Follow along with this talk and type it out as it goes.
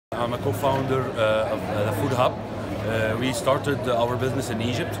I'm a co-founder of the Food Hub. We started our business in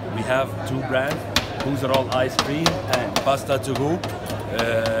Egypt. We have two brands, those are all ice cream and pasta to go.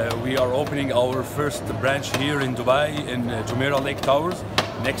 We are opening our first branch here in Dubai in Jumeirah Lake Towers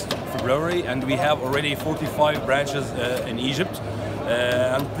next February, and we have already 45 branches in Egypt.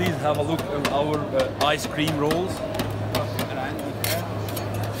 And please have a look at our ice cream rolls.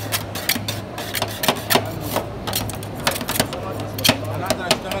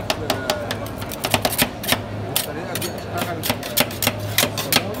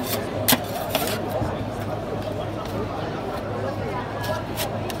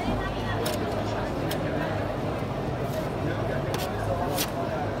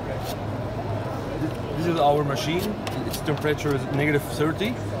 This is our machine. Its temperature is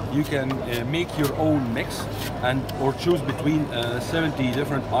 -30. You can make your own mix or choose between 70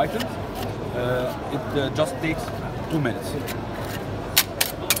 different items. It just takes 2 minutes.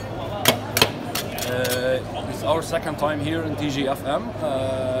 It's our second time here in TGFM,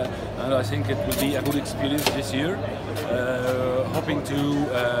 and I think it will be a good experience this year. Hoping to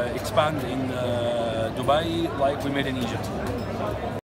expand in Dubai like we made in Egypt.